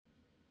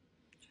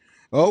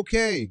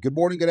Okay, good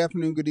morning, good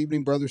afternoon, good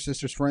evening, brothers,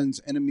 sisters, friends,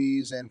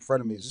 enemies, and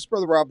frenemies. This is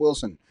Brother Rob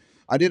Wilson.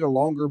 I did a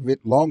longer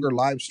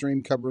live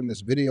stream covering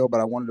this video, but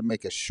I wanted to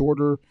make a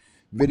shorter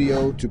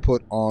video to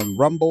put on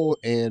Rumble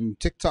and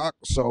TikTok.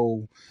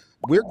 So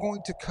we're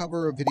going to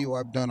cover a video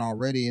I've done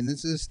already, and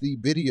this is the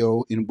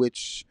video in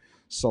which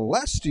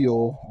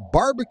Celestial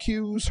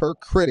barbecues her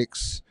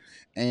critics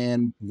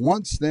and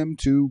wants them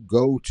to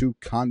go to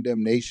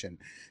condemnation.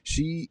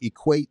 She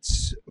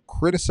equates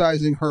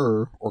criticizing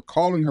her or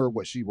calling her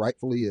what she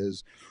rightfully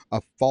is,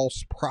 a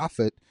false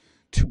prophet,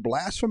 to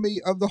blasphemy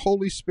of the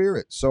Holy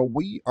Spirit. So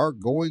we are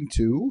going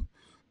to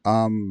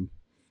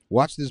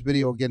watch this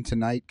video again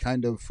tonight,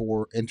 kind of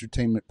for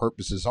entertainment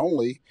purposes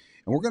only,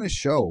 and we're going to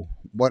show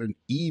what an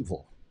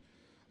evil,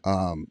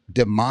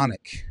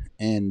 demonic,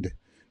 and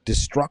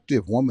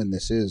destructive woman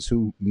this is,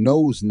 who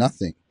knows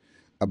nothing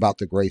about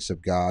the grace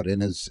of God.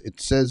 And as it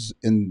says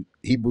in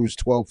Hebrews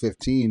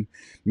 12:15,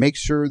 make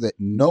sure that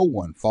no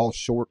one falls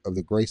short of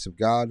the grace of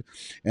God,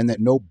 and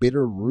that no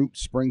bitter root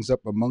springs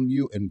up among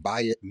you, and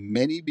by it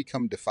many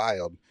become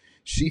defiled.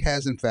 She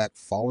has in fact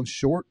fallen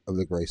short of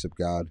the grace of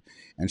God,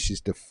 and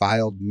she's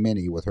defiled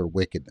many with her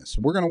wickedness.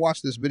 We're going to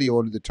watch this video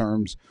under the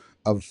terms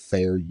of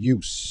fair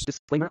use.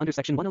 Disclaimer: under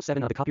Section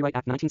 107 of the Copyright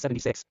Act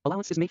 1976,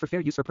 allowance is made for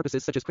fair use for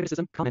purposes such as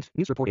criticism, comment,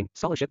 news reporting,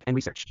 scholarship, and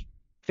research.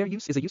 Fair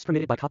use is a use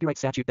permitted by copyright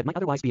statute that might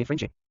otherwise be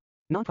infringing.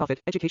 Nonprofit,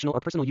 educational, or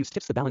personal use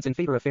tips the balance in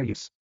favor of fair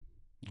use.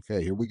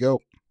 Okay, here we go.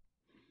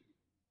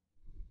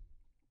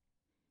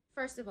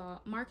 First of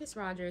all, Marcus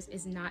Rogers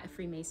is not a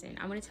Freemason.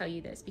 I want to tell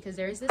you this because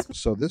there is this.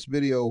 So this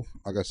video,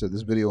 like I said,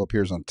 this video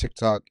appears on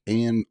TikTok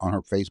and on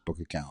her Facebook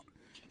account.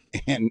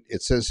 And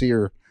it says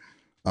here,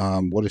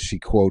 what is she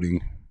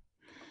quoting?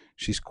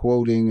 She's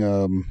quoting,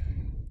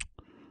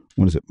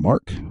 what is it,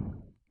 Mark?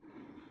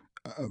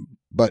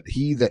 But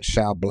he that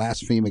shall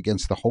blaspheme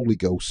against the Holy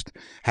Ghost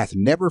hath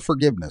never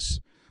forgiveness,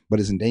 but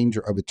is in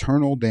danger of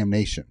eternal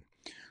damnation.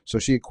 So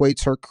she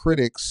equates her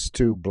critics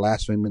to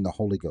blaspheming the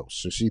Holy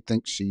Ghost. So she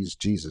thinks she's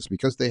Jesus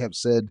because they have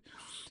said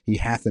he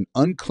hath an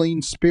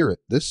unclean spirit.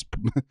 This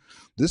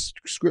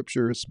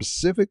scripture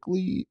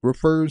specifically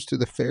refers to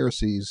the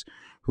Pharisees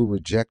who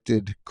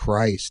rejected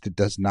Christ. It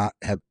does not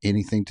have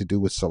anything to do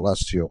with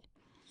Celestial.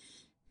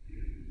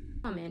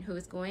 Woman who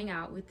is going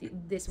out with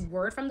this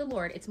word from the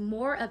Lord. It's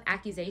more of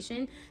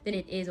accusation than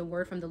it is a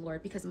word from the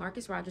Lord, because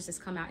Marcus Rogers has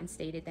come out and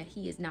stated that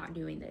he is not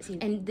doing this.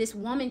 And this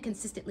woman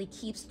consistently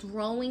keeps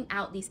throwing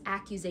out these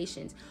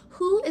accusations.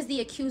 Who is the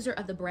accuser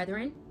of the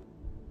brethren?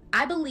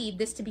 I believe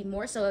this to be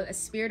more so a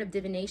spirit of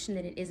divination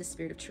than it is a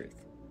spirit of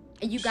truth.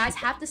 And you guys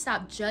have to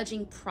stop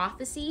judging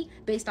prophecy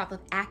based off of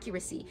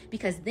accuracy,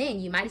 because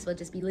then you might as well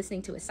just be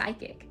listening to a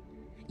psychic.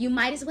 You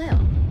might as well.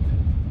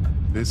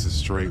 This is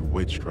straight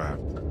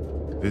witchcraft.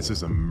 This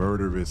is a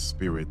murderous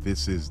spirit.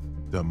 This is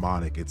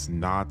demonic. It's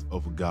not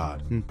of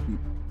God.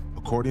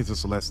 According to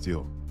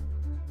Celestial,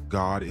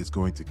 God is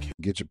going to kill.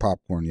 Get your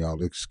popcorn,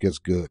 y'all. It gets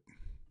good.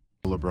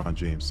 LeBron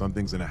James.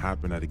 Something's going to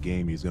happen at a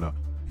game. He's going to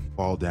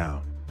fall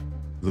down,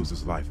 lose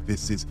his life.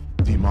 This is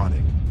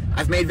demonic.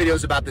 I've made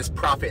videos about this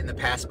prophet in the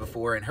past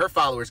before, and her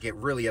followers get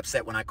really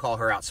upset when I call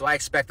her out, so I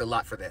expect a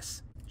lot for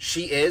this.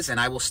 She is, and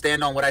I will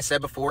stand on what I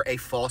said before, a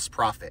false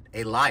prophet,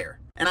 a liar.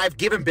 And I've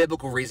given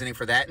biblical reasoning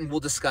for that, and we'll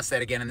discuss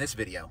that again in this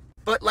video.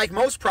 But like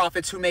most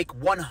prophets who make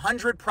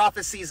 100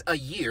 prophecies a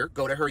year,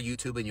 go to her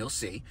YouTube and you'll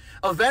see,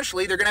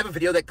 eventually they're going to have a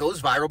video that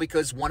goes viral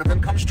because one of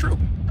them comes true.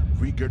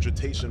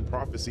 Regurgitation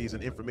prophecies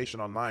and information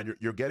online,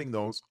 you're getting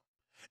those,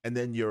 and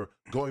then you're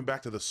going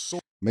back to the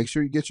source. Make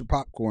sure you get your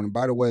popcorn. And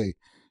by the way,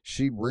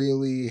 she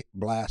really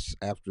blasts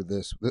after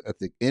this. At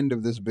the end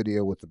of this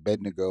video with the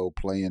Abednego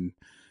playing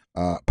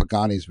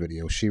Pagani's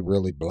video, she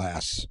really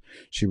blasts.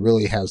 She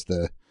really has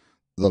the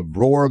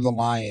roar of the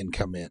lion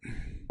come in.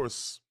 Of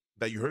course,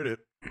 that you heard it,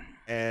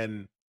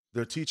 and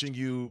they're teaching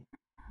you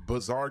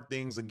bizarre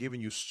things and giving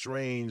you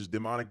strange,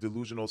 demonic,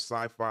 delusional,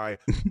 sci-fi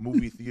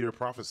movie theater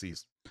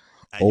prophecies.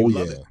 And oh, you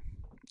love yeah.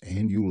 it.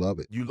 And you love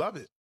it. You love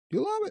it.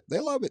 You love it. They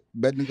love it.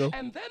 Abednego.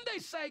 And then they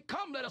say,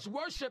 come, let us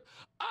worship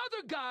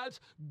other gods,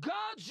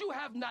 gods you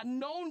have not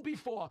known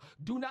before.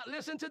 Do not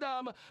listen to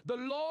them. The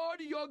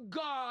Lord your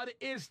God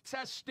is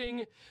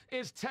testing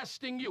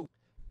you.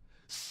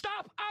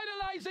 Stop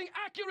idolizing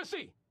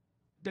accuracy.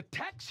 The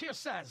text here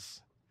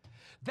says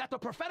that the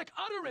prophetic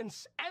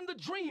utterance and the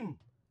dream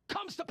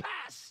comes to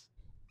pass.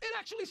 It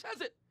actually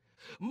says it.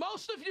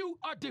 Most of you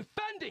are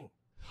defending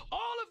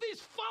all of these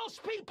false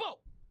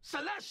people,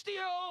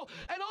 Celestial,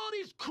 and all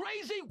these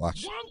crazy,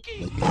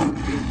 wonky people.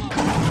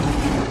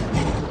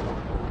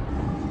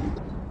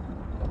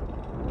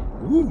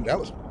 Ooh, that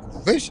was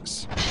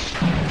vicious.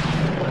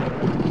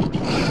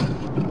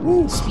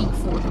 Speak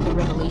forth the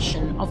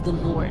revelation of the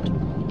Lord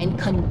and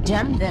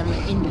condemn them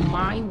in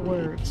my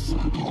words.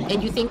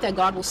 And you think that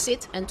God will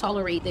sit and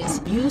tolerate this?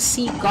 You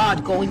see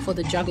God going for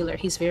the jugular.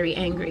 He's very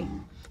angry.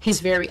 He's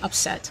very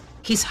upset.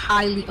 He's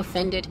highly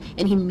offended,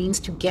 and he means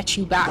to get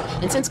you back.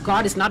 And since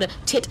God is not a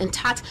tit and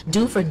tat,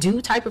 do for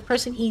do type of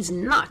person, he's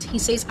not. He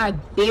says, I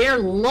bear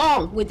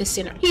long with the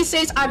sinner. He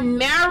says, I'm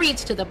married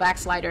to the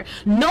backslider.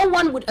 No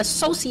one would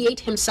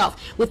associate himself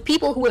with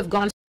people who have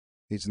gone.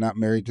 He's not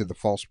married to the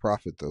false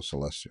prophet, though,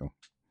 Celestial.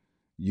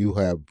 You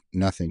have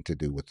nothing to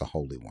do with the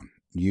Holy One.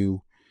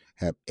 You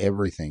have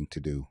everything to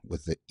do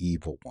with the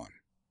evil one.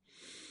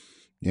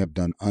 You have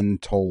done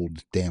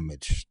untold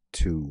damage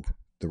to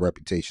the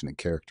reputation and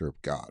character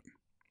of God.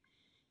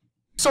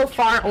 So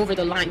far over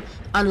the line,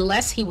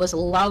 unless he was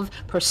love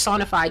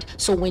personified.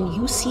 So when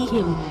you see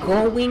him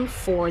going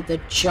for the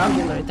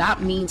jugular,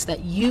 that means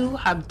that you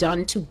have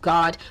done to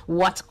God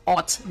what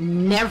ought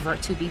never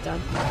to be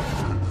done.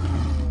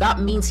 That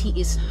means he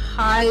is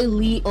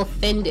highly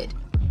offended.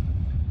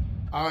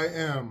 I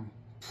am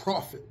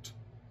prophet,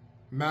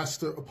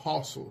 master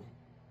apostle,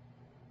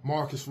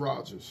 Marcus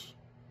Rogers.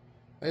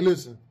 Hey,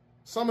 listen,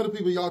 some of the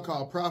people y'all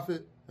call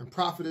prophet and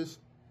prophetess,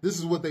 this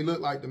is what they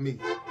look like to me.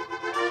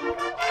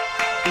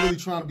 I'm really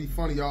trying to be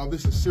funny, y'all.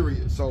 This is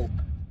serious. So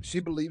she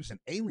believes in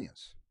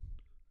aliens.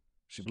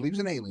 She believes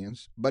in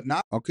aliens, but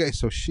not... Okay,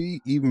 so she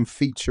even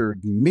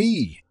featured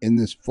me in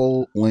this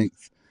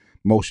full-length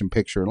motion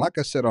picture. And like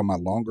I said on my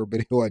longer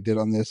video I did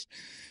on this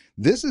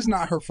is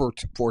not her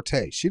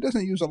forte. She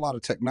doesn't use a lot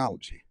of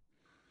technology.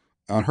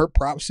 On her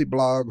prophecy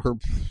blog, her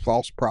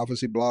false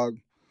prophecy blog,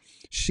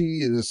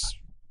 she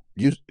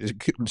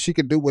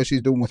could do what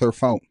she's doing with her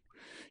phone.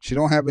 She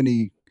don't have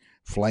any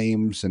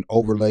flames and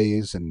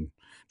overlays and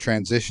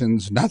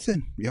transitions,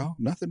 nothing, y'all,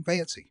 nothing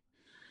fancy.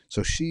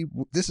 So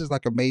this is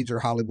like a major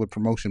Hollywood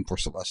promotion for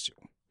Celestial.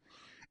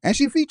 And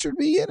she featured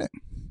me in it.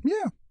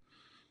 Yeah.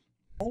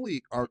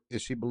 Only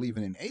is she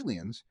believing in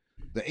aliens,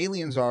 the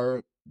aliens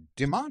are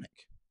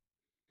demonic.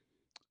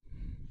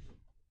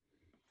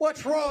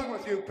 What's wrong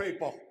with you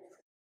people?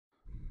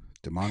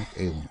 Demonic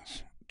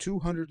aliens.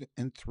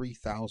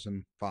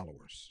 203,000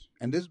 followers.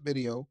 And this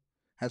video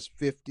has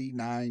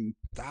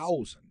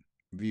 59,000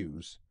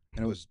 views,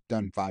 and it was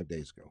done 5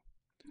 days ago.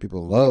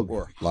 People love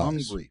or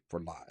hungry for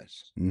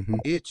lies.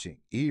 Itching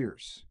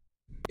ears.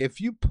 If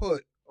you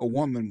put a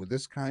woman with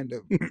this kind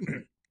of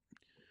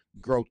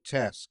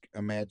grotesque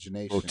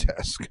imagination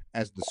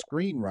as the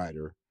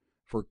screenwriter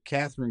for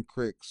Catherine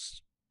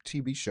Crick's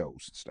TV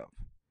shows and stuff,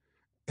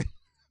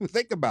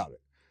 think about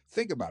it.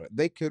 Think about it.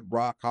 They could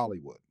rock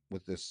Hollywood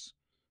with this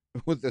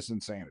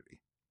insanity.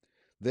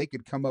 They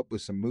could come up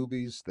with some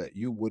movies that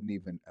you wouldn't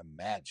even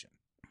imagine.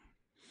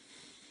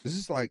 This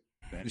is like,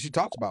 she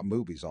talks about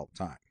movies all the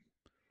time.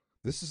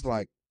 This is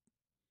like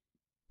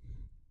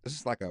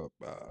a,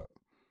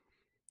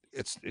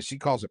 she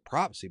calls it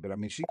prophecy, but I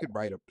mean, she could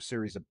write a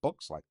series of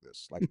books like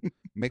this, like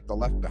make the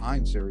Left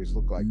Behind series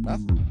look like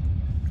nothing.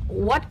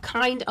 What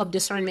kind of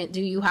discernment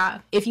do you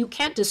have? If you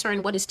can't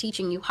discern what is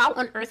teaching you, how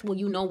on earth will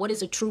you know what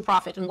is a true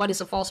prophet and what is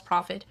a false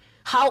prophet?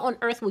 How on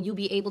earth will you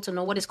be able to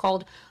know what is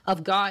called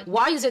of God?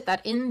 Why is it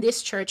that in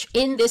this church,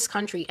 in this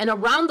country, and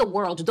around the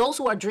world, those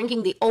who are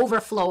drinking the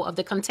overflow of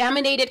the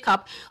contaminated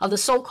cup of the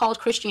so-called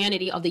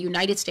Christianity of the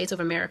United States of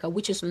America,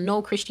 which is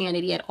no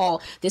Christianity at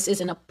all, this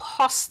is an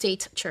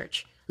apostate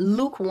church,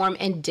 lukewarm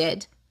and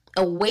dead,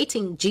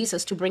 awaiting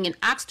Jesus to bring an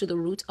axe to the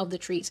root of the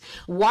trees.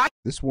 Why?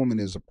 This woman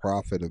is a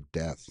prophet of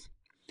death,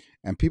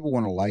 and people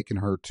want to liken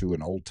her to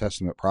an Old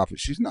Testament prophet.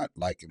 She's not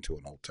likened to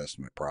an Old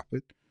Testament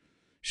prophet.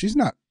 She's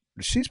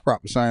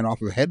prophesying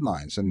off of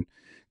headlines and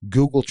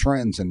Google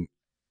Trends and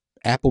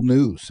Apple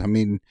News. I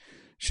mean,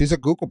 she's a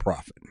Google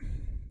prophet.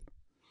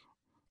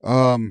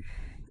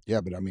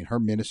 Yeah, but I mean, her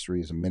ministry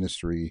is a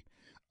ministry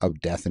of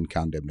death and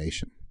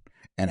condemnation.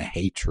 And a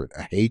hatred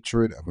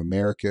of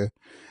America,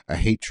 a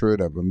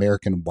hatred of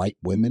American white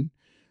women.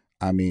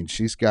 I mean,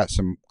 she's got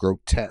some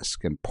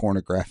grotesque and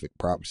pornographic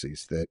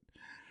prophecies that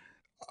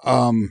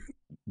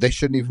they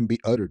shouldn't even be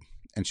uttered.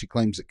 And she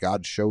claims that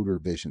God showed her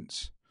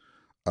visions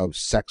of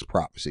sex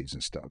prophecies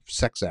and stuff,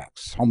 sex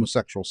acts,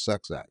 homosexual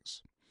sex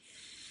acts,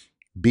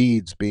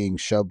 beads being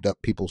shoved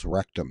up people's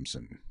rectums,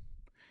 and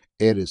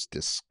it is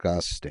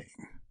disgusting.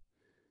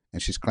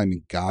 And she's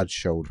claiming God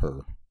showed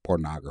her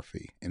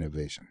pornography in a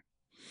vision.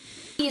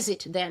 Is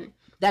it then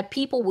that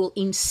people will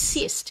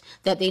insist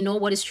that they know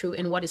what is true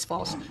and what is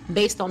false?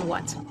 Based on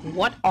what?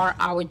 What are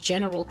our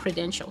general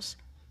credentials?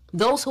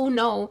 Those who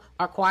know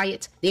are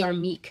quiet, they are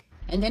meek.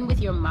 And then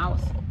with your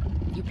mouth,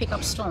 you pick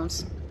up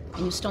stones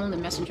and you stone the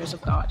messengers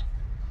of God.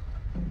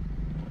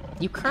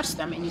 You curse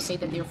them and you say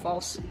that they're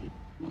false.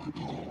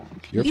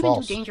 You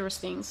even do dangerous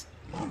things,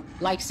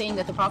 like saying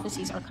that the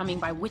prophecies are coming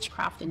by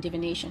witchcraft and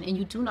divination, and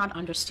you do not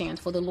understand,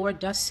 for the Lord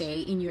does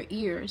say in your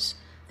ears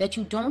that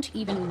you don't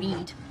even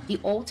read the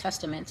Old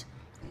Testament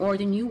or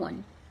the New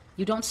one.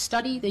 You don't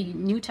study the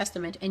New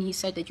Testament, and he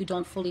said that you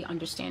don't fully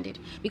understand it.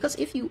 Because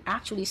if you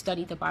actually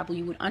studied the Bible,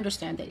 you would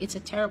understand that it's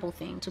a terrible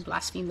thing to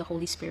blaspheme the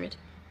Holy Spirit.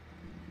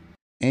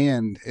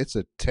 And it's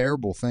a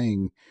terrible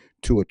thing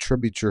to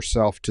attribute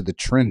yourself to the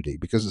Trinity,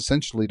 because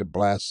essentially to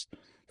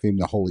blaspheme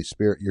the Holy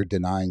Spirit, you're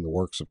denying the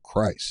works of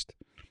Christ,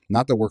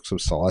 not the works of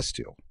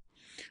Celestial.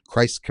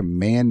 Christ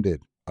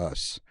commanded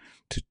us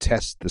to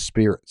test the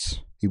spirits.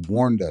 He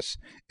warned us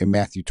in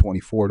Matthew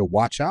 24 to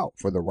watch out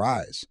for the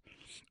rise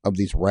of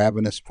these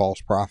ravenous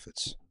false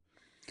prophets.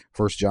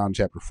 1 John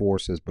chapter 4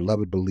 says,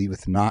 "Beloved,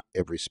 believeth not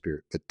every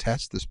spirit, but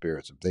test the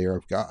spirits if they are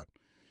of God."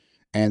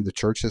 And the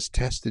church has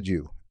tested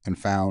you and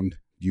found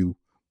you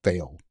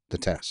fail the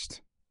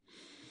test.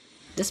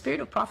 The spirit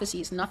of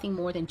prophecy is nothing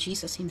more than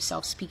Jesus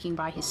himself speaking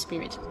by his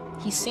spirit.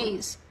 He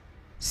says,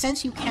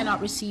 since you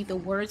cannot receive the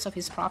words of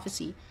his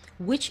prophecy,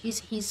 which is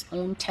his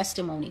own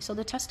testimony. So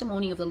the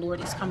testimony of the Lord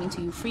is coming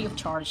to you free of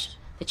charge.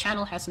 The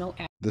channel has no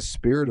ad. The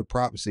spirit of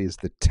prophecy is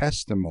the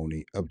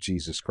testimony of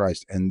Jesus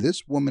Christ. And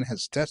this woman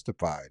has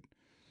testified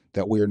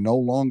that we are no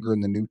longer in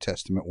the New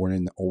Testament, we're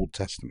in the Old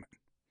Testament.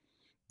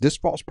 This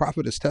false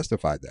prophet has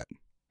testified that.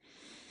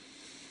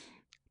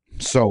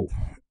 So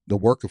the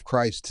work of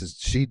Christ,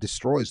 she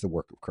destroys the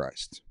work of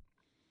Christ.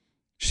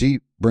 She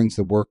brings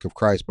the work of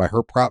Christ by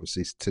her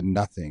prophecies to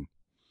nothing.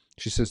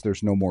 She says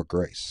there's no more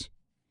grace.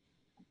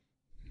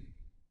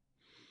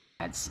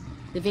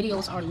 The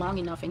videos are long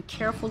enough and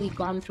carefully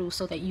gone through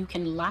so that you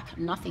can lack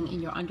nothing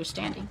in your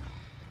understanding.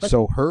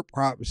 So her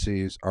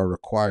prophecies are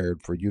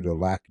required for you to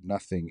lack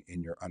nothing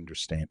in your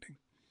understanding.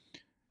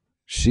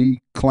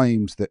 She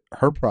claims that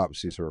her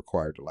prophecies are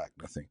required to lack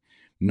nothing,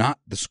 not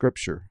the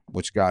scripture,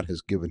 which God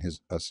has given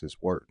us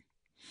his word.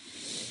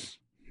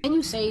 When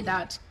you say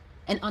that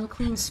an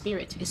unclean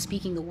spirit is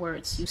speaking the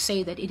words, you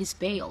say that it is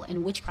Baal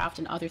and witchcraft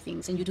and other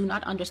things, and you do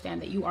not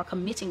understand that you are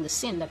committing the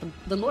sin that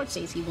the Lord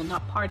says he will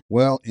not pardon.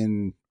 Well,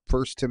 in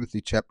 1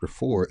 Timothy chapter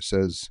 4, it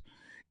says,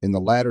 in the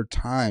latter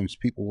times,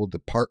 people will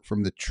depart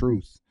from the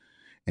truth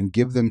and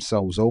give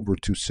themselves over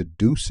to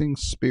seducing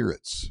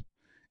spirits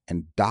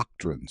and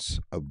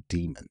doctrines of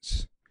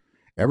demons.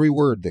 Every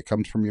word that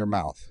comes from your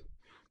mouth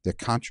that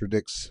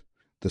contradicts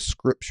the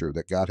scripture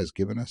that God has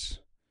given us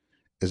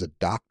is a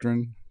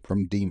doctrine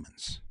from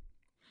demons.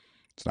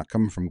 It's not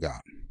coming from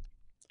God.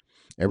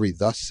 Every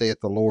thus saith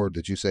the Lord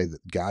that you say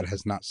that God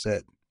has not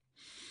said,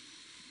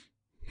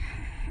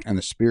 and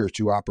the spirit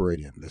you operate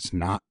in that's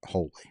not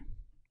holy.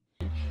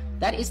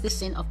 That is the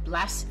sin of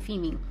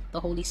blaspheming the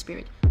Holy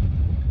Spirit.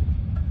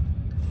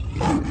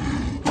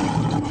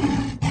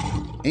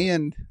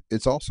 And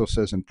it also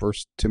says in 1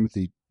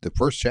 Timothy, the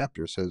first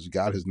chapter, says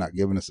God has not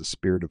given us a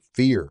spirit of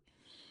fear,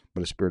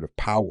 but a spirit of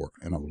power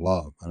and of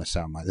love and a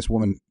sound mind. This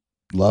woman,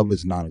 love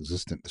is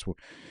non-existent.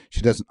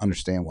 She doesn't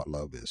understand what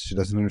love is. She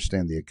doesn't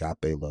understand the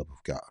agape love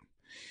of God.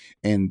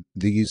 And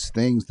these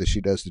things that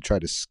she does to try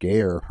to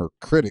scare her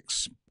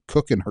critics,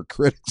 cooking her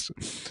critics.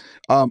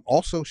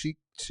 Also, she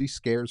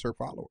scares her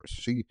followers.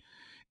 She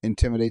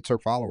intimidates her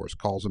followers,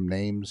 calls them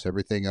names,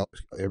 everything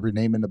else, every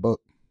name in the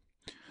book.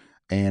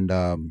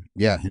 And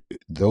yeah,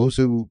 those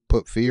who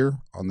put fear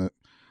on the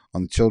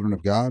children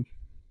of God,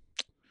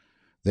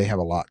 they have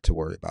a lot to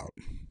worry about.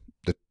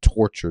 The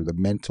torture, the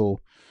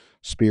mental,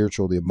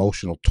 spiritual, the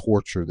emotional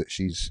torture that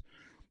she's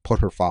put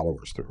her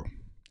followers through.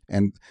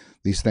 And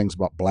these things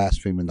about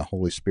blaspheming the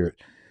Holy Spirit.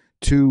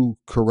 To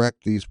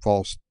correct these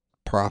false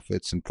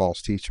prophets and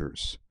false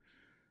teachers,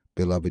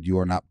 beloved, you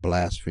are not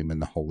blaspheming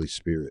the Holy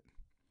Spirit.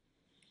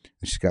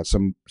 And she's got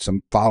some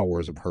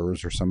followers of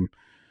hers, or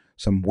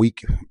some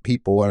weak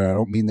people, and I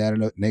don't mean that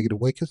in a negative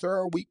way, because there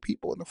are weak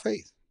people in the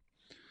faith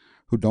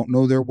who don't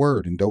know their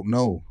word and don't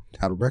know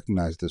how to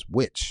recognize this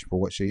witch for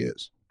what she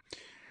is,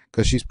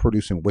 because she's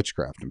producing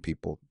witchcraft in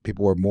people.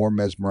 People are more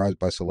mesmerized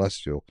by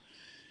celestial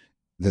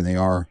than they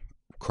are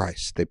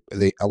Christ.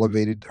 They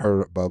elevated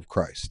her above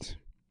Christ.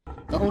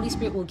 The Holy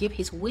Spirit will give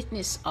his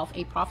witness of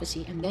a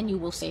prophecy, and then you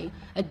will say,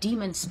 a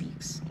demon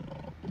speaks.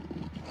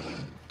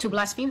 To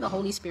blaspheme the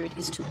Holy Spirit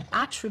is to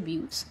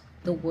attribute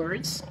the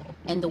words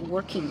and the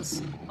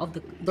workings of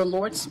the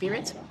Lord's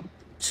Spirit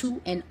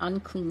to an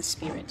unclean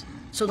spirit.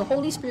 So the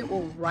Holy Spirit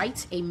will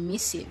write a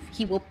missive.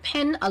 He will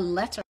pen a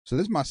letter. So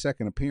this is my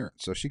second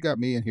appearance. So she got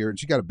me in here, and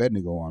she got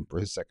Abednego on for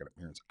his second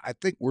appearance. I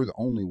think we're the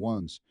only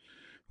ones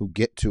who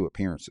get 2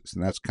 appearances,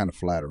 and that's kind of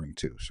flattering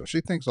too. So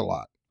she thinks a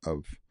lot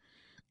of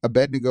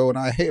Abednego and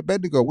I. Hey,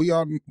 Abednego, we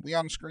on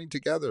the screen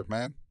together,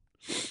 man.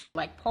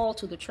 Like Paul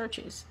to the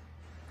churches.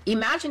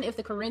 Imagine if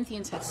the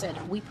Corinthians had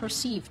said, we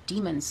perceive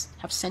demons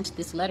have sent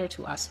this letter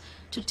to us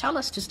to tell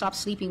us to stop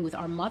sleeping with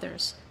our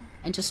mothers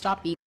and to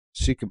stop being.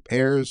 She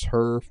compares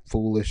her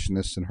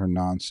foolishness and her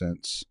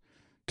nonsense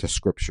to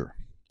scripture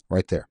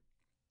right there.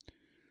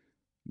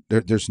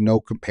 There's no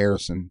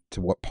comparison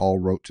to what Paul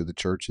wrote to the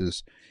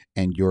churches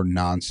and your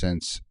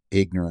nonsense,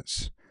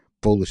 ignorance,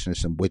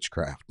 foolishness, and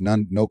witchcraft.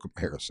 No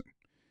comparison.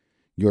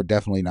 You're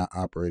definitely not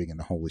operating in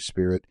the Holy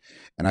Spirit,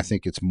 and I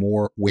think it's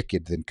more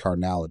wicked than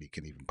carnality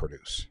can even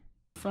produce.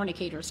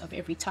 Fornicators of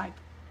every type.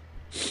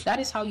 That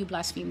is how you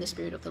blaspheme the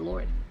Spirit of the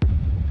Lord.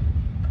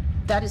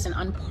 That is an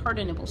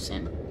unpardonable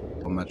sin.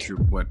 I'm not sure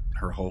what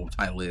her whole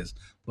title is,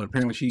 but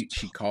apparently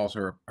she calls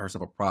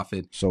herself a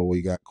prophet. So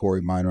we got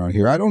Corey Minor on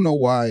here. I don't know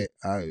why.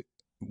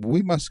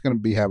 We must going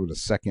to be having a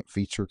second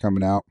feature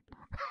coming out.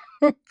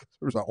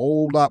 There's a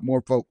whole lot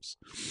more folks.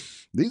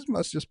 These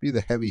must just be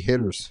the heavy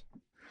hitters.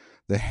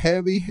 The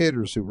heavy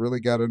hitters who really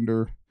got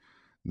under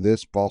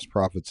this false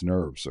prophet's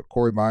nerves. So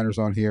Corey Minor's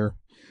on here.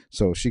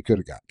 So she could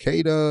have got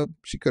K-Dub.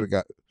 She could have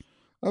got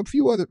a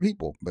few other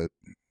people, but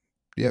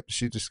yep,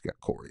 she just got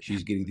Corey.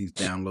 She's getting these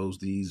downloads,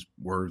 these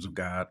words of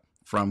God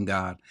from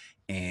God,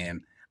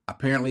 and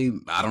apparently,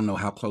 I don't know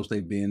how close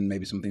they've been.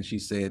 Maybe some things she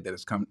said that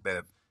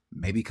have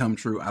maybe come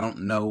true. I don't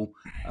know.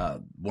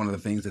 One of the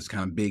things that's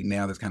kind of big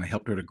now that's kind of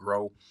helped her to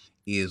grow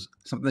is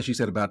something that she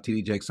said about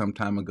TD Jakes some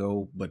time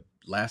ago. But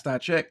last I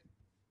checked,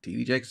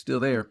 TD Jakes is still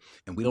there,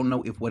 and we don't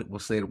know if what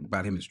was said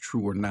about him is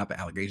true or not. The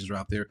allegations are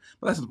out there,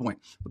 but that's the point.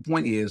 The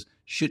point is,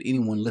 should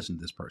anyone listen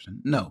to this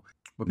person? No.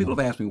 But people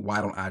have asked me,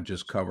 why don't I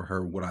just cover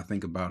her, what I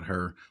think about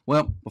her?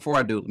 Well, before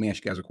I do, let me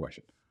ask you guys a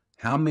question.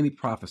 How many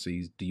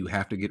prophecies do you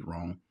have to get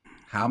wrong?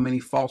 How many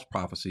false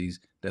prophecies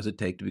does it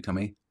take to become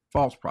a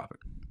false prophet?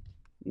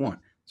 One.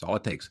 That's all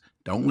it takes.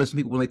 Don't listen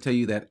to people when they tell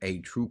you that a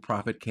true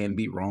prophet can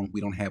be wrong.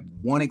 We don't have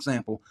one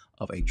example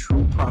of a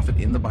true prophet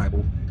in the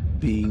Bible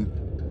being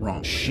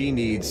wrong. She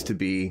needs to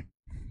be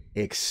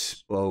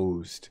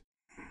exposed.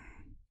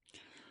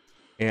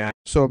 And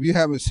so if you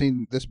haven't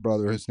seen this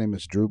brother, his name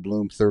is Drew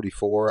Bloom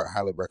 34. I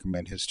highly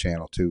recommend his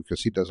channel too,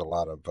 because he does a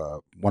lot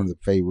of one of the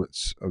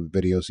favorites of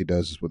the videos he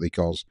does is what he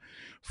calls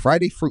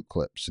Friday fruit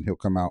clips, and he'll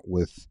come out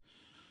with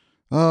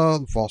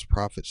the false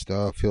prophet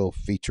stuff. He'll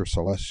feature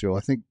Celestial. I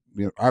think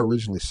I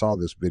originally saw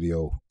this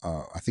video.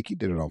 I think he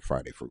did it on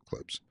Friday fruit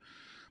clips,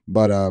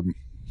 but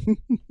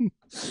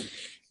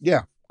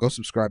yeah, go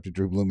subscribe to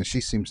Drew Bloom, and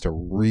she seems to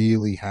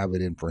really have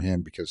it in for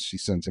him because she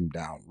sends him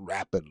down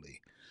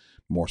rapidly.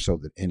 More so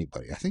than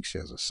anybody. I think she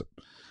has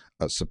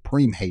a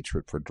supreme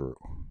hatred for Drew.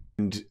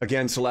 And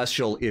again,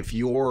 Celestial, if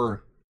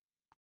you're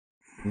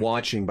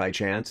watching by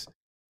chance,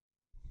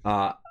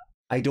 I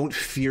don't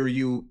fear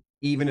you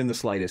even in the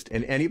slightest.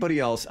 And anybody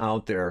else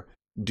out there,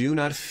 do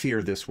not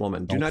fear this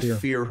woman. Do not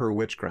fear her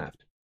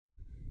witchcraft.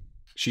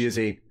 She is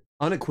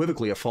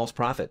unequivocally a false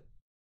prophet.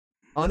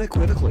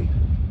 Unequivocally.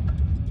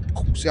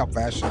 See how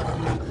fast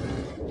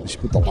she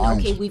put the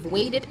lines. Okay, we've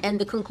waited, and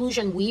the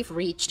conclusion we've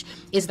reached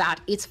is that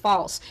it's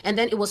false. And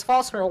then it was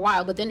false for a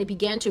while, but then it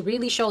began to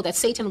really show that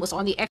Satan was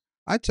on the...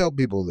 I tell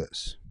people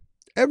this.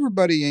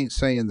 Everybody ain't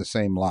saying the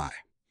same lie.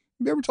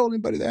 Have you ever told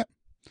anybody that?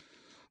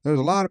 There's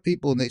a lot of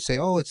people, and they say,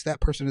 oh, it's that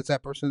person, it's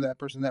that person, that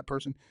person, that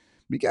person.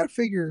 But you got to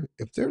figure,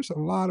 if there's a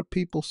lot of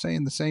people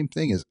saying the same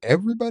thing, is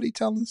everybody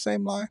telling the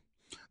same lie?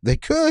 They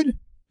could,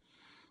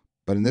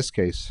 but in this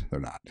case, they're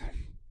not.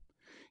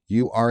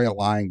 You are a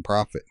lying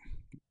prophet.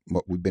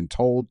 What we've been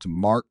told to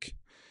mark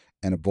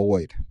and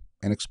avoid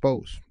and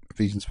expose,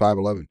 Ephesians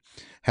 5:11,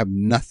 have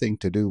nothing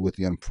to do with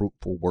the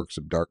unfruitful works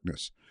of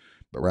darkness,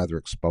 but rather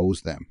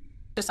expose them.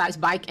 Exercise,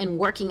 bike, and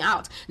working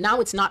out. Now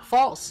it's not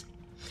false.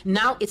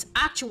 Now it's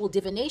actual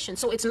divination.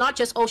 So it's not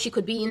just, oh, she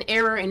could be in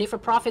error, and if a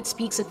prophet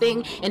speaks a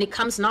thing and it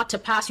comes not to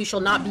pass, you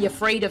shall not be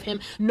afraid of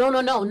him. No,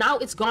 no, no. Now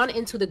it's gone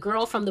into the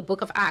girl from the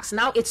book of Acts.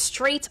 Now it's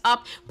straight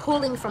up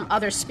pulling from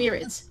other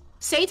spirits.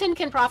 Satan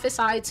can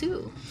prophesy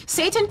too.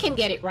 Satan can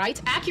get it right.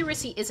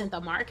 Accuracy isn't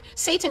the mark.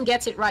 Satan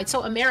gets it right.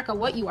 So America,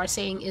 what you are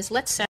saying is,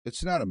 let's set...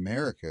 It's not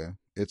America.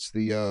 It's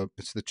the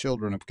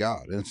children of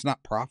God, and it's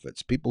not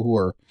prophets. People who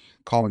are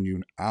calling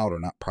you out are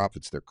not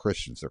prophets. They're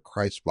Christians. They're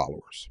Christ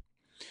followers.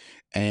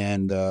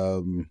 And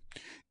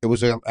it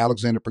was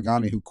Alexander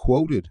Pagani who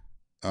quoted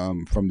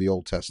from the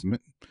Old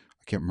Testament.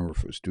 I can't remember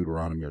if it was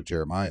Deuteronomy or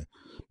Jeremiah,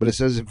 but it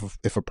says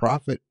if a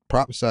prophet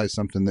prophesies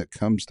something that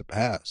comes to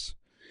pass,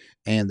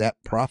 and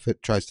that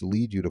prophet tries to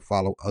lead you to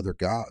follow other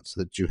gods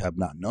that you have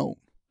not known,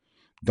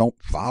 don't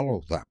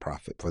follow that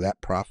prophet.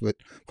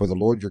 For the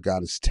Lord your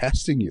God is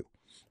testing you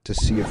to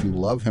see if you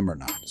love him or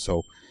not.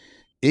 So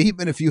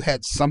even if you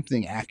had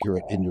something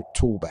accurate in your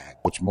tool bag,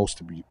 which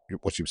most of you,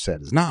 what you've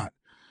said is not,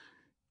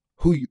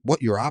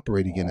 what you're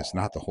operating in is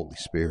not the Holy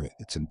Spirit.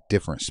 It's a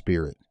different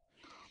spirit.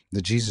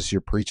 The Jesus you're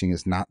preaching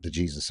is not the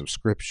Jesus of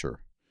Scripture,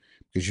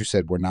 because you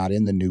said we're not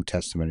in the New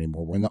Testament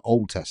anymore. We're in the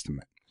Old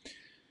Testament.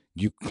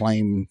 You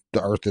claimed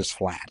the earth is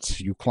flat.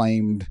 You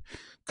claimed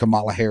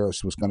Kamala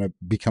Harris was going to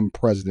become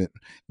president.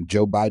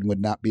 Joe Biden would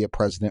not be a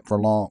president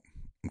for long.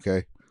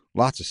 Okay?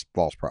 Lots of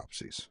false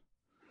prophecies.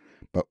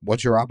 But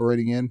what you're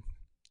operating in,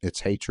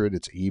 it's hatred,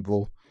 it's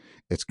evil,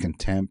 it's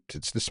contempt,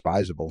 it's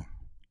despisable.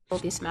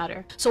 This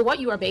matter. So what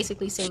you are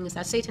basically saying is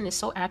that Satan is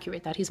so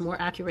accurate that he's more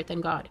accurate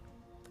than God.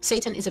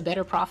 Satan is a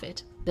better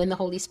prophet than the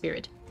Holy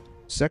Spirit.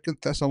 2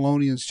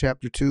 Thessalonians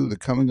chapter 2, the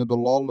coming of the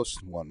lawless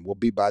one will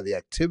be by the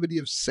activity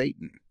of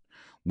Satan,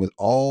 with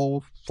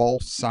all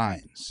false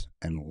signs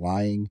and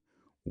lying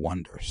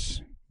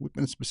wonders. We've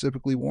been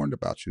specifically warned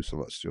about you,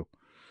 Celestial.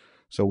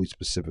 So we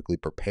specifically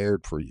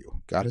prepared for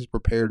you. God has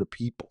prepared a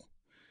people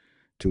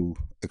to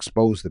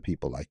expose the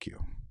people like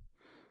you,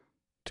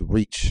 to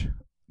reach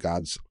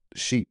God's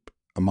sheep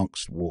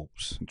amongst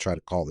wolves and try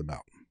to call them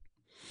out.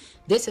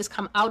 This has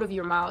come out of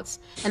your mouths,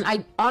 and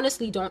I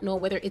honestly don't know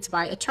whether it's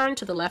by a turn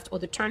to the left or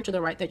the turn to the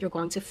right that you're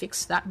going to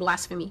fix that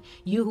blasphemy,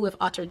 you who have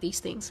uttered these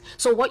things.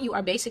 So what you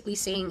are basically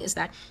saying is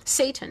that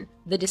Satan,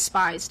 the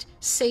despised,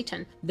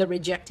 Satan, the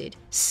rejected,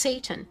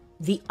 Satan,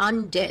 the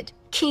undead,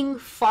 King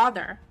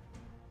Father,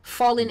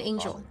 fallen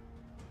angel,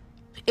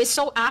 is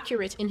so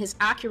accurate in his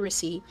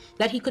accuracy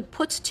that he could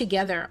put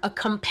together a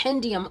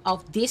compendium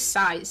of this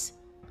size,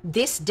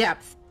 this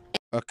depth.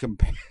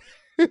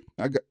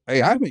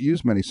 Hey, I haven't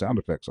used many sound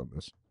effects on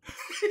this.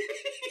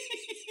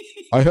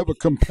 I have a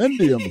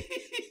compendium.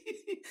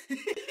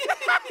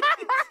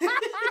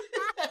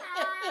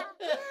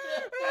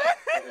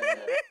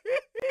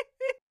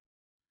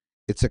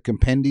 It's a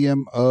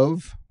compendium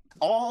of...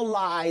 All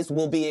lies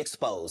will be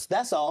exposed.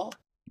 That's all.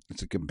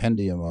 It's a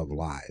compendium of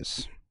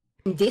lies.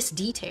 This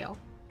detail.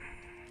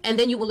 And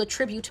then you will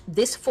attribute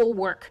this full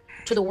work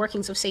to the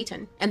workings of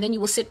Satan. And then you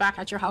will sit back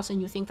at your house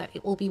and you think that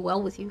it will be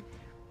well with you.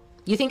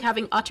 You think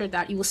having uttered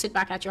that, you will sit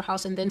back at your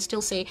house and then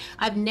still say,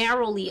 I've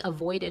narrowly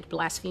avoided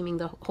blaspheming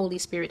the Holy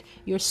Spirit.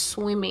 You're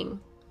swimming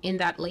in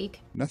that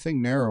lake.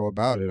 Nothing narrow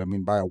about it. I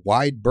mean, by a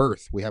wide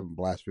berth, we haven't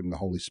blasphemed the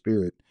Holy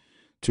Spirit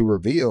to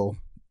reveal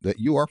that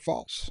you are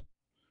false.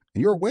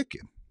 And you're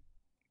wicked.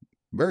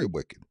 Very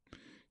wicked.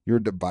 You're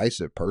a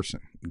divisive person.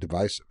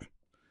 Divisive.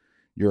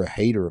 You're a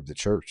hater of the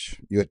church.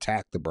 You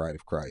attack the bride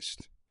of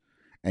Christ.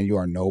 And you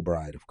are no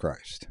bride of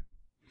Christ.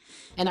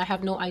 And I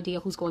have no idea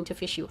who's going to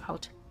fish you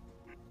out.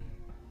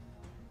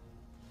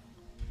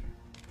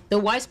 The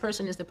wise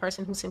person is the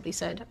person who simply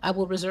said, I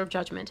will reserve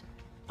judgment.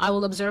 I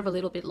will observe a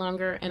little bit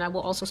longer, and I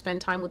will also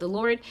spend time with the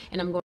Lord,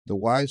 and I'm going... The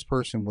wise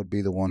person would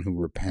be the one who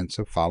repents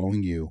of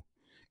following you.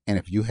 And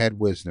if you had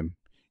wisdom,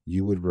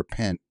 you would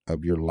repent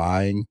of your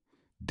lying,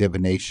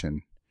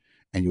 divination,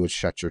 and you would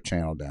shut your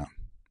channel down.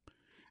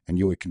 And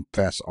you would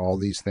confess all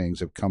these things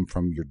have come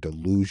from your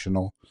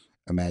delusional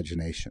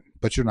imagination.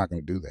 But you're not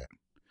going to do that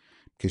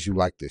because you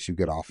like this. You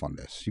get off on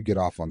this. You get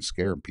off on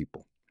scaring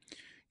people.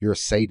 You're a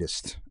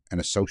sadist and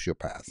a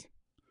sociopath.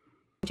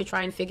 To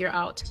try and figure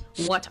out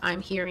what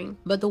I'm hearing.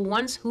 But the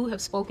ones who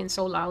have spoken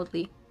so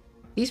loudly,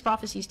 these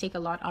prophecies take a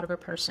lot out of a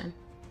person.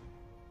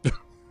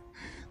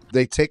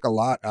 They take a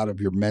lot out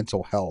of your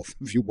mental health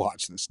if you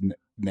watch this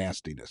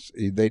nastiness.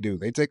 They do.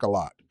 They take a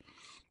lot.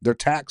 They're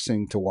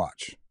taxing to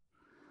watch.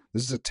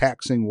 This is a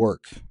taxing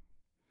work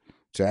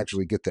to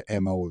actually get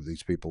the MO of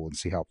these people and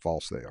see how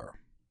false they are.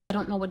 I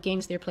don't know what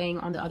games they're playing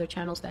on the other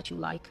channels that you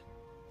like.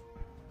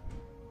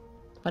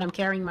 But I'm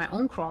carrying my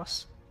own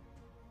cross.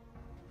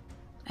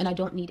 And I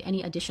don't need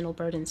any additional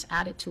burdens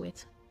added to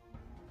it.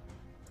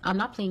 I'm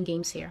not playing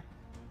games here.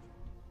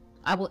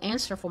 I will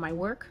answer for my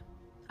work.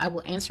 I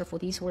will answer for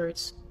these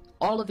words.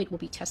 All of it will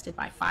be tested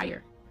by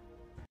fire.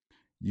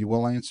 You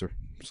will answer,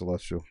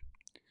 Celestial.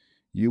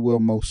 You will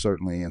most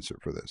certainly answer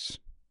for this.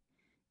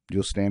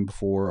 You'll stand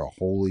before a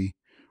holy,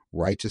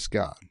 righteous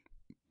God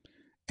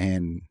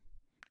and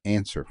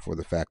answer for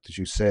the fact that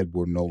you said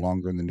we're no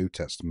longer in the New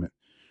Testament,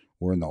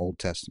 we're in the Old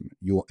Testament.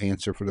 You will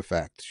answer for the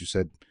fact that you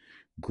said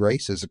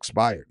grace has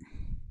expired.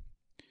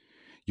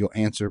 You'll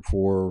answer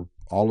for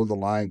all of the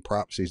lying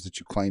prophecies that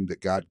you claimed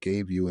that God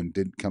gave you and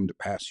didn't come to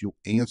pass. You'll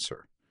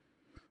answer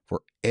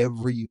for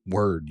every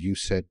word you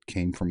said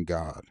came from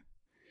God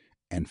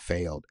and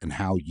failed, and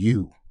how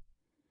you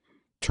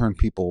turn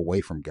people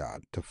away from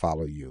God to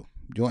follow you.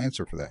 You'll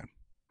answer for that.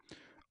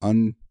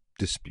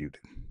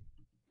 Undisputed.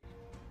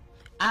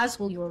 As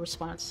will your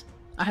response.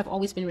 I have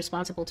always been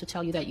responsible to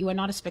tell you that you are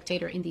not a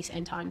spectator in these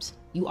end times.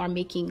 You are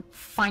making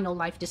final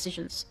life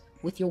decisions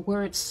with your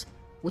words,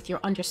 with your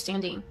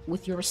understanding,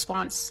 with your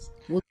response.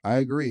 I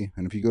agree.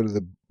 And if you go to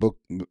the book,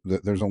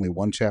 there's only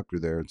one chapter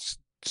there. It's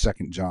 2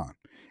 John.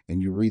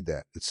 And you read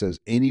that. It says,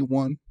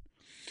 anyone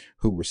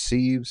who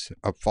receives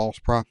a false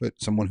prophet,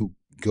 someone who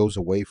goes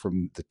away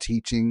from the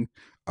teaching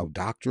of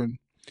doctrine,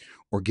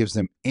 or gives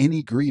them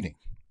any greeting,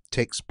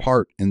 takes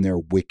part in their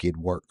wicked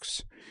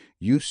works.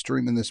 You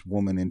streaming this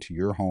woman into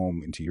your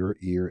home, into your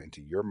ear,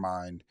 into your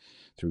mind,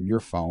 through your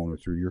phone or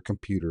through your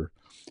computer,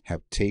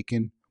 have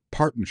taken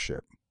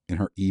partnership in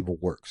her evil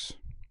works.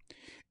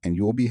 And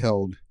you will be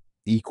held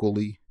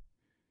equally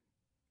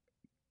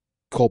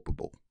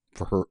culpable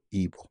for her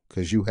evil,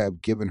 because you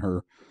have given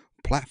her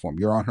platform.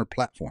 You're on her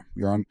platform.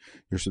 You're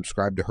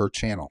subscribed to her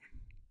channel.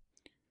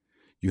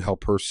 You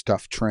help her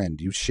stuff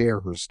trend. You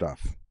share her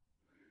stuff.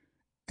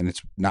 And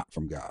it's not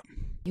from God.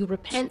 You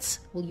repent.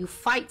 Will you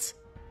fight?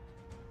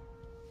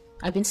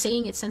 I've been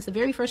saying it since the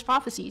very first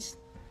prophecies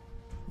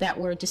that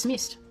were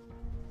dismissed.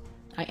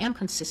 I am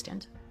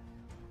consistent.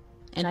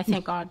 And I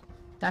thank God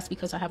that's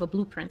because I have a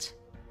blueprint.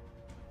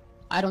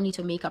 I don't need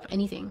to make up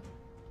anything.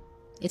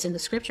 It's in the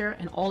scripture,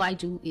 and all I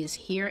do is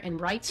hear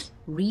and write,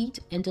 read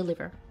and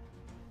deliver.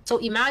 So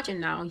imagine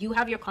now, you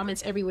have your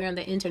comments everywhere on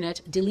the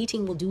internet.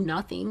 Deleting will do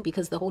nothing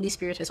because the Holy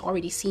Spirit has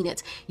already seen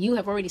it. You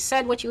have already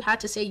said what you had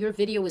to say. Your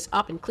video is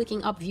up and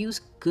clicking up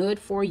views. Good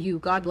for you.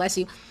 God bless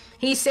you.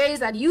 He says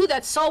that you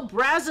that so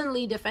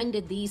brazenly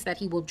defended these that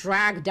he will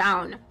drag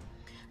down.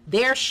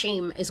 Their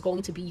shame is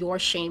going to be your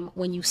shame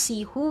when you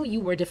see who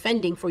you were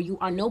defending, for you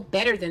are no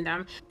better than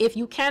them. If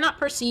you cannot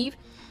perceive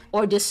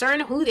or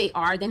discern who they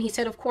are, then he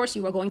said, of course,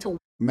 you are going to...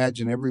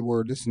 Imagine every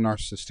word. This is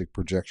narcissistic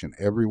projection.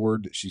 Every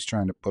word that she's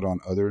trying to put on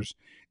others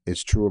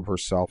is true of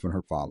herself and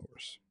her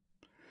followers.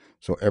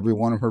 So every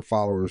one of her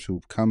followers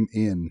who've come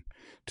in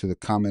to the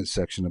comment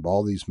section of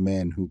all these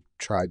men who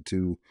tried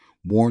to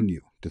warn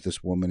you that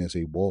this woman is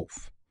a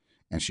wolf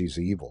and she's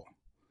evil,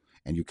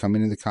 and you come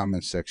into the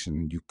comments section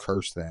and you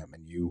curse them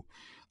and you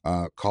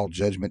call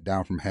judgment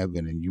down from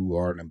heaven, and you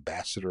are an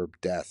ambassador of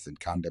death and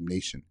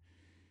condemnation,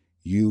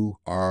 you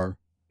are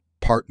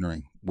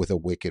partnering with a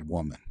wicked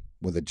woman,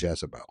 with a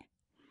Jezebel.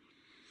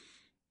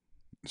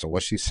 So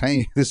what she's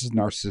saying, this is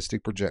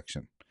narcissistic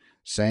projection,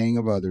 saying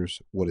of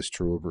others what is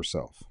true of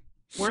herself.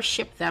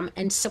 Worship them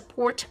and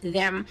support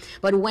them,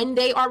 but when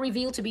they are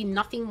revealed to be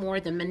nothing more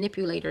than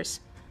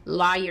manipulators,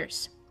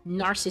 liars,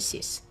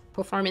 narcissists,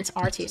 performance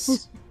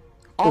artists,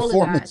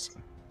 all of that,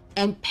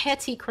 and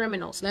petty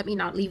criminals, let me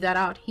not leave that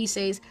out. He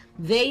says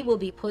they will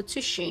be put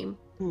to shame,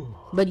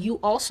 but you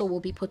also will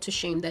be put to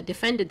shame that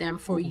defended them,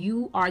 for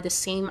you are the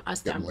same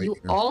as them. You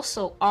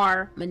also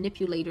are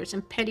manipulators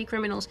and petty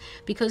criminals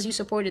because you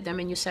supported them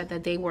and you said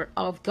that they were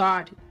of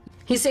God.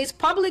 He says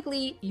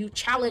publicly you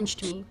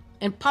challenged me,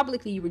 and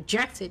publicly you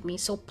rejected me,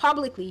 so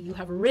publicly you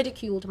have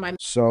ridiculed my...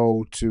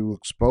 So to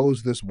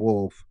expose this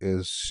wolf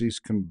is she's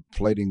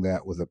conflating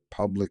that with a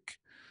public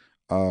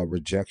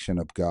rejection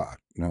of God.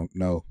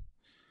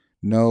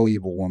 No,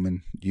 evil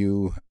woman,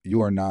 you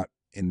are not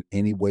in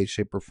any way,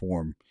 shape, or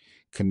form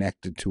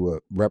connected to a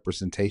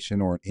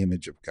representation or an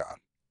image of God.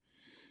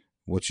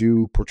 What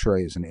you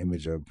portray is an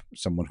image of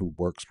someone who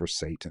works for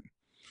Satan.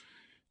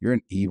 You're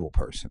an evil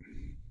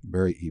person,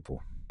 very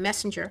evil.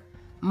 Messenger,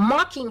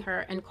 mocking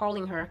her and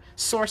calling her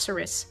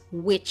sorceress,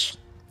 witch,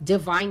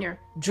 diviner,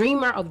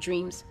 dreamer of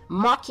dreams,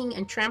 mocking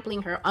and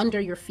trampling her under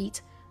your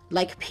feet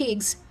like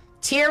pigs,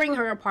 tearing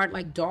her apart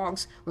like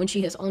dogs when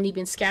she has only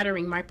been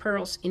scattering my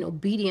pearls in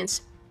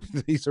obedience.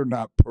 These are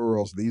not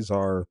pearls. These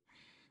are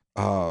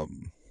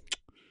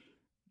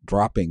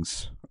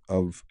droppings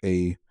of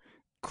a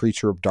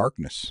creature of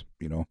darkness,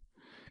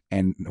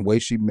 and the way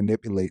she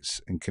manipulates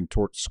and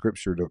contorts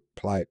scripture to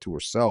apply it to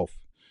herself.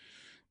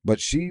 But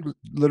she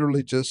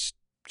literally just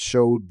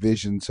showed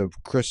visions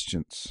of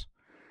Christians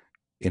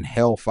in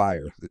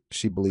hellfire that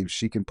she believes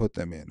she can put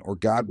them in, or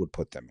God would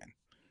put them in.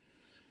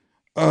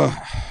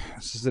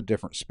 This is a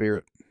different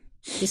spirit.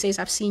 He says,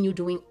 I've seen you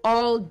doing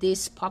all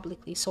this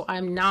publicly, so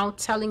I'm now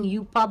telling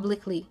you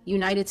publicly,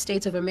 United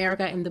States of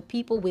America and the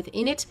people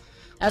within it,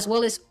 as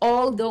well as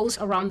all those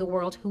around the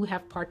world who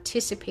have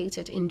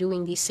participated in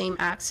doing these same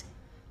acts.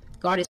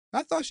 God is...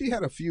 I thought she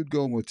had a feud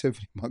going with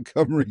Tiffany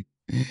Montgomery,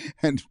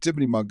 and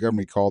Tiffany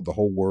Montgomery called the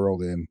whole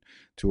world in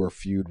to her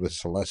feud with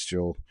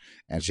Celestial,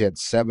 and she had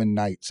 7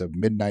 nights of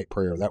midnight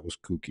prayer. That was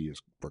kooky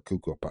for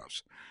Cuckoo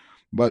Puffs.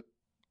 But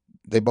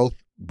they both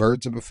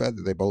birds of a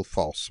feather. They both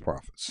false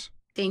prophets.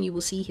 Then you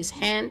will see his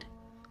hand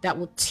that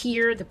will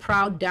tear the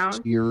proud down.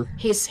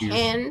 His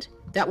hand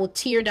that will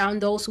tear down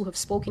those who have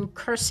spoken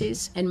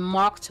curses and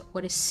mocked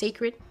what is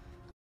sacred.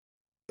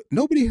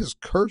 Nobody has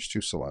cursed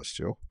you,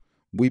 Celestial.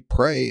 We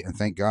pray and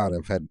thank God.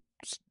 I've had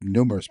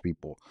numerous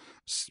people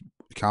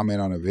comment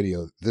on a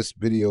video. This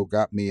video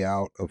got me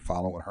out of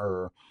following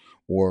her,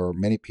 or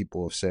many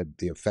people have said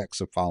the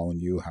effects of following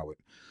you, how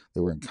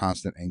they were in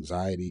constant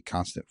anxiety,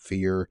 constant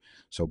fear.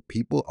 So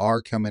people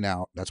are coming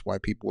out. That's why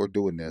people are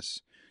doing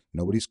this.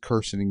 Nobody's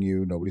cursing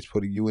you. Nobody's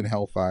putting you in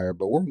hellfire,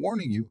 but we're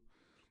warning you.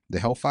 The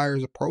hellfire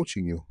is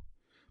approaching you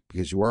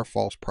because you are a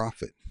false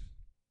prophet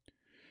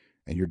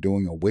and you're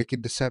doing a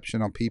wicked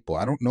deception on people.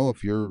 I don't know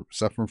if you're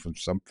suffering from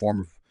some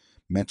form of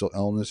mental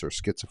illness or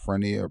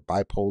schizophrenia or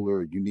bipolar,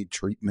 or you need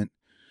treatment.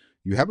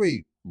 You have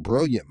a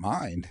brilliant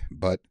mind,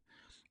 but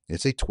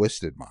it's a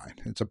twisted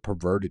mind. It's a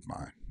perverted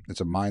mind.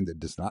 It's a mind that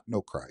does not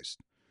know Christ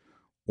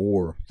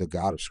or the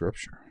God of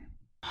Scripture.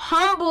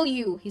 Humble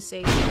you, he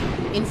says,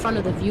 in front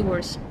of the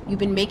viewers. You've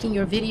been making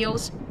your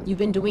videos. You've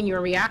been doing your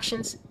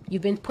reactions.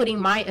 You've been putting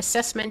my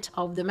assessment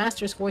of the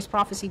Master's Voice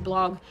Prophecy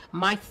blog,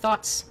 my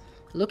thoughts.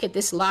 Look at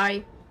this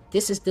lie.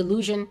 This is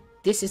delusion.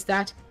 This is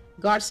that.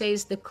 God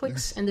says the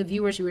clicks and the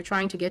viewers you were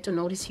trying to get to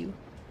notice you,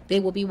 they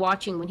will be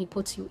watching when he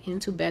puts you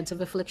into beds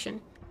of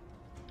affliction.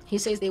 He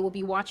says they will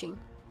be watching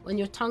when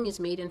your tongue is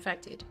made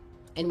infected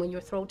and when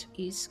your throat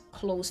is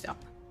closed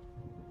up.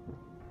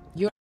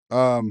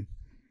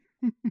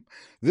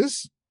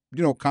 This,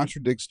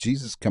 contradicts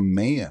Jesus'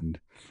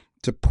 command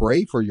to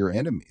pray for your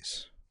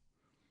enemies,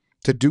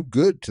 to do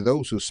good to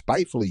those who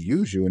spitefully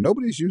use you. And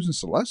nobody's using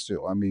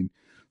Celestial. I mean,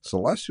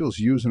 Celestial's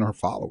using her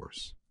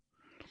followers.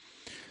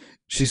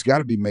 She's got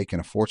to be making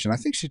a fortune. I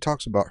think she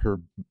talks about her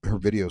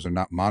videos are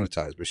not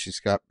monetized, but she's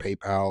got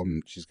PayPal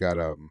and she's got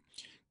a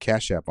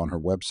Cash App on her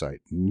website.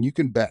 And you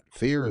can bet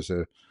fear is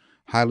a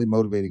highly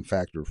motivating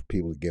factor for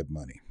people to give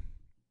money.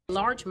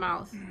 Large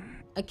mouth.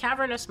 A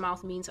cavernous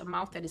mouth means a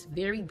mouth that is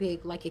very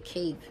big, like a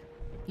cave.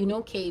 You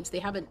know, caves, they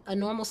have a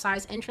normal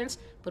size entrance,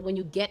 but when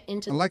you get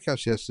into... I like how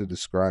she has to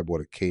describe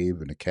what a cave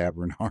and a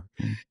cavern are.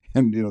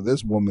 And,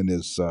 this woman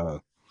is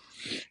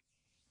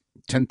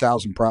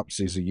 10,000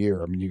 prophecies a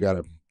year. I mean, you got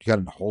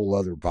a whole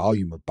other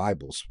volume of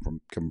Bibles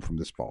coming from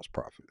this false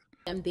prophet.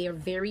 And they are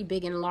very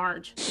big and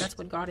large. That's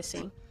what God is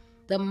saying.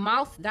 The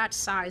mouth that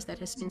size that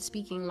has been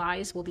speaking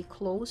lies will be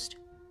closed.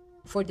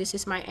 For this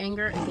is my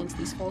anger against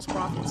these false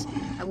prophets.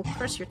 I will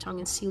curse your tongue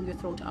and seal your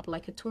throat up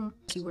like a tomb.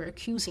 You were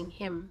accusing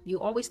him. You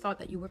always thought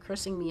that you were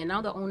cursing me, and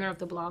now the owner of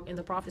the blog and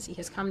the prophecy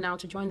has come now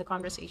to join the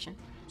conversation.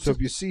 So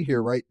if you see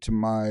here, right to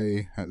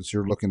my, as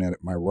you're looking at it,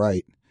 my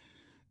right,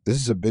 this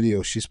is a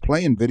video. She's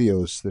playing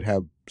videos that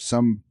have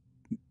some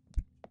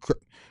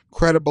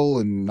credible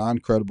and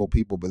non-credible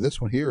people, but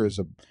this one here is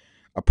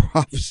a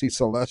prophecy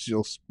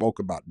Celestial spoke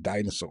about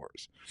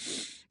dinosaurs.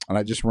 And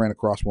I just ran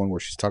across one where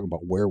she's talking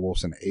about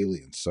werewolves and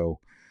aliens. So,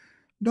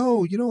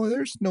 no,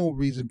 there's no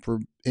reason for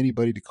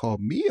anybody to call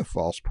me a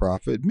false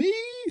prophet. Me?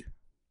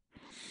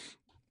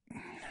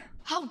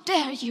 How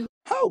dare you?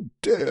 How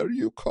dare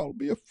you call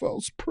me a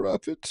false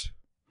prophet?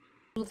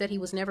 Prove that he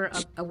was never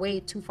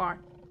away too far.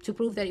 To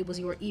prove that it was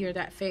your ear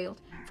that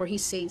failed. For he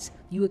says,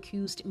 you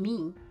accused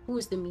me. Who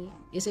is the me?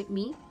 Is it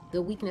me?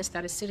 The weakness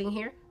that is sitting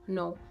here?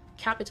 No.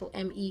 Capital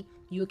M-E.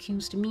 You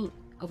accused me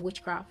of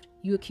witchcraft.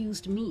 You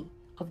accused me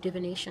of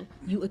divination.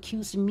 You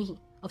accused me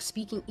of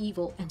speaking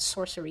evil and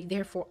sorcery.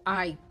 Therefore,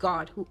 I,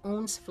 God, who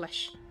owns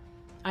flesh,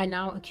 I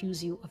now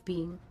accuse you of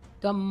being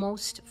the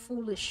most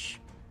foolish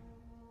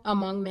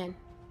among men.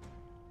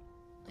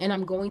 And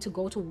I'm going to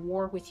go to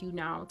war with you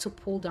now to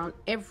pull down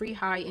every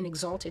high and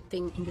exalted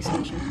thing in this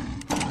nation.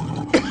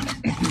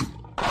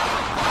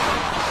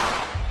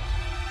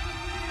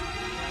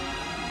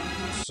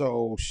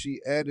 So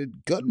she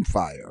added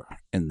gunfire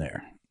in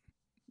there.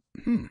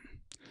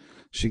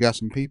 She got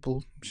some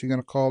people she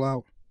gonna call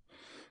out,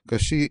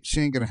 because she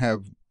ain't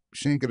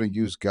gonna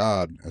use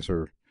God as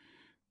her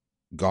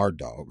guard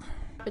dog.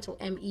 Capital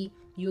M-E.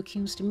 You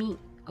accused me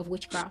of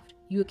witchcraft.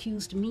 You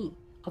accused me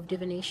of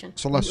divination.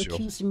 Celestial. You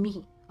accused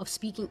me of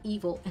speaking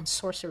evil and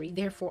sorcery.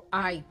 Therefore,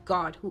 I,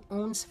 God, who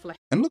owns flesh.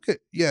 And look at,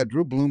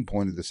 Drew Bloom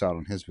pointed this out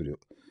on his video.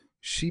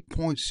 She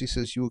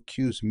says, you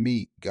accuse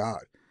me,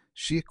 God.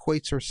 She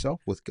equates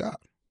herself with God.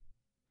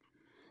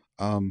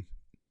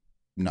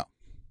 No,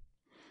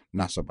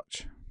 not so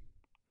much.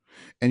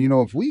 And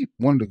if we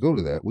wanted to go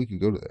to that, we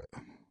could go to that.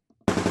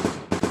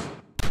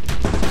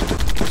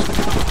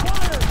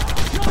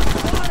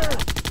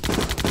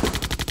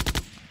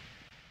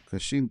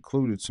 Because she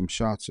included some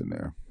shots in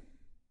there.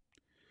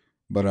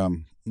 But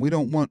we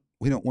don't want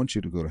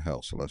you to go to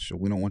hell, Celestial.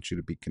 We don't want you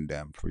to be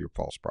condemned for your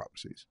false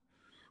prophecies.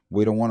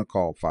 We don't want to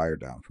call fire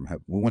down from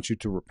heaven. We want you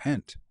to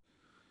repent,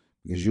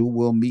 because you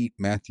will meet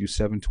Matthew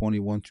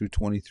 7:21 through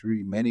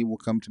 23. Many will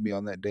come to me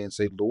on that day and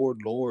say,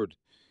 Lord, Lord,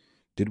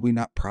 did we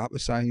not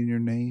prophesy in your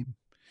name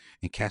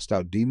and cast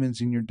out demons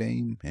in your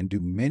name and do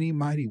many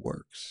mighty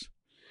works?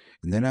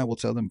 And then I will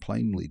tell them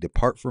plainly,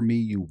 depart from me,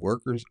 you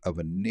workers of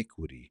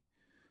iniquity.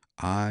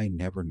 I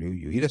never knew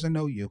you. He doesn't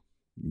know you.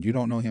 You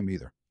don't know him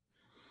either.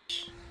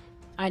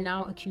 I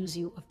now accuse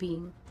you of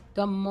being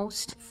the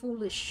most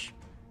foolish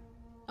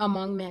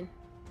among men.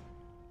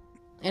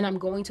 And I'm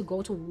going to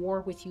go to war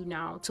with you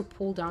now to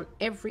pull down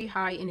every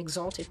high and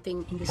exalted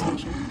thing in this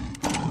nation.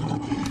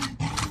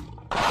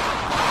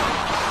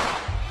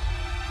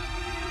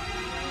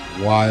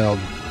 Wild.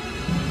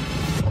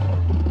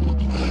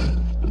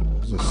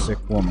 This is a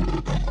sick woman.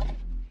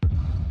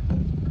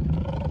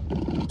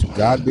 To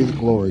God be the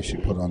glory she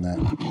put on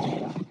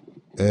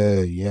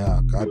that. Yeah,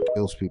 God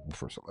kills people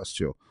for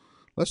Celestial.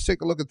 Let's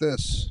take a look at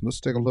this. Let's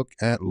take a look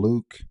at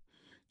Luke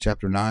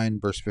chapter 9,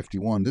 verse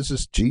 51. This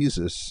is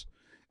Jesus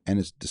and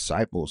his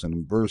disciples. And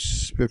in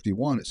verse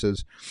 51, it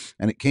says,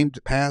 and it came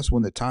to pass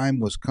when the time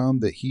was come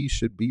that he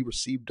should be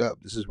received up.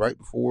 This is right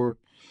before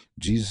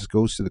Jesus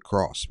goes to the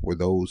cross for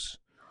those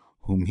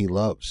whom he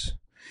loves.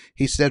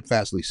 He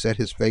steadfastly set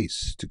his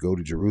face to go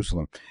to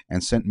Jerusalem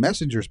and sent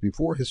messengers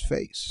before his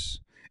face.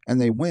 And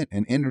they went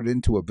and entered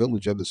into a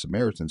village of the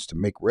Samaritans to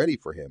make ready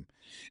for him.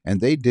 And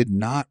they did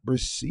not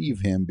receive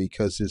him,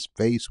 because his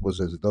face was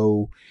as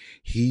though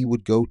he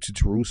would go to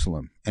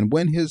Jerusalem. And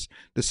when his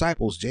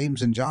disciples,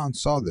 James and John,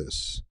 saw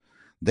this,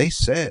 they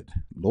said,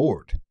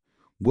 Lord,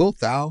 wilt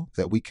thou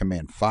that we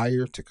command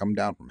fire to come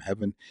down from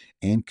heaven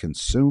and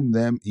consume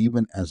them,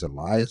 even as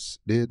Elias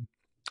did?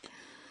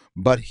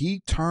 But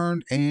he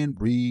turned and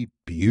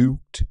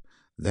rebuked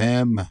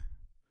them.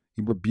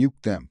 He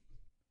rebuked them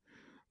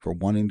for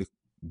wanting to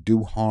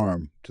do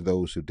harm to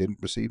those who didn't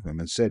receive him,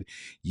 and said,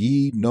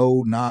 ye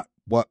know not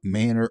what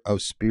manner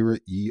of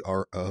spirit ye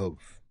are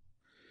of.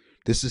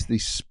 This is the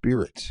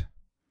Spirit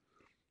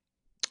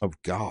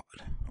of God,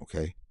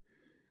 okay?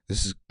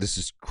 This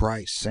is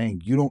Christ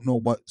saying, you don't know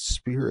what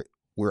spirit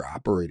we're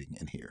operating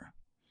in here.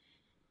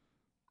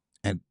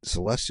 And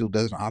Celestial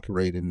doesn't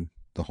operate in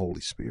the Holy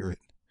Spirit,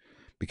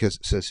 because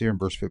it says here in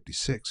verse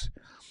 56,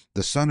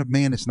 the Son of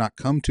Man is not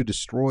come to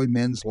destroy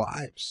men's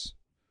lives.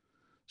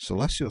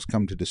 Celestial's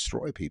come to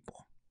destroy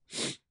people.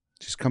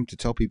 She's come to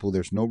tell people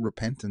there's no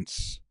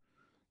repentance.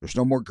 There's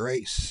no more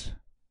grace.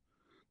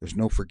 There's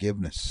no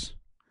forgiveness.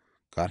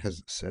 God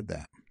hasn't said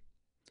that.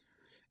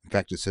 In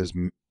fact, it says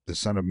the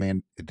Son of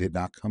Man did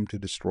not come to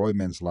destroy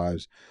men's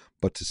lives,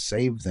 but to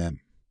save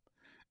them.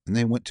 And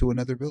they went to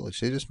another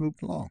village. They just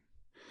moved along.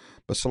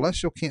 But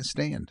Celestial can't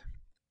stand.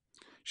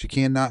 She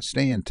cannot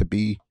stand to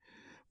be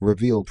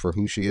revealed for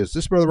who she is.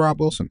 This is Brother Rob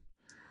Wilson.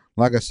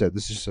 Like I said,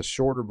 this is just a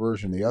shorter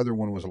version. The other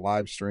one was a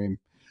live stream.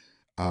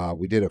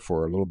 We did it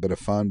for a little bit of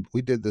fun.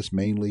 We did this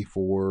mainly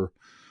for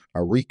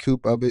a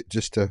recoup of it,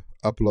 just to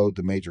upload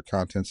the major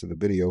contents of the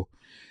video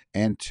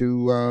and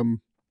to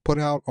put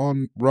out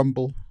on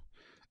Rumble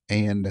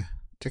and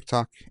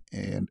TikTok.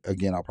 And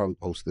again, I'll probably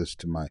post this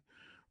to my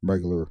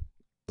regular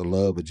The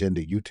Love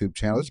Agenda YouTube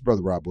channel. This is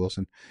Brother Rob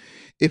Wilson.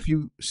 If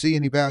you see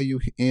any value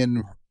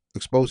in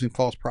exposing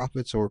false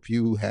prophets, or if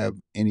you have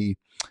any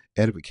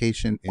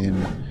edification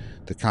in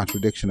the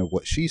contradiction of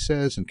what she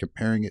says and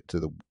comparing it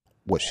to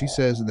what she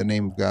says in the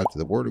name of God to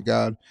the Word of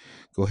God,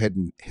 go ahead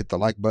and hit the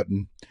like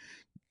button,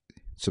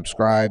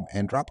 subscribe,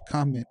 and drop a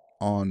comment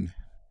on,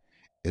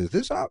 is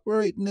this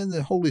operating in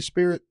the Holy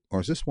Spirit, or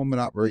is this woman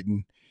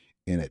operating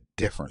in a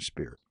different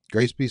spirit?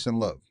 Grace, peace, and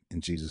love in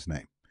Jesus'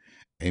 name.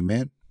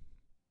 Amen.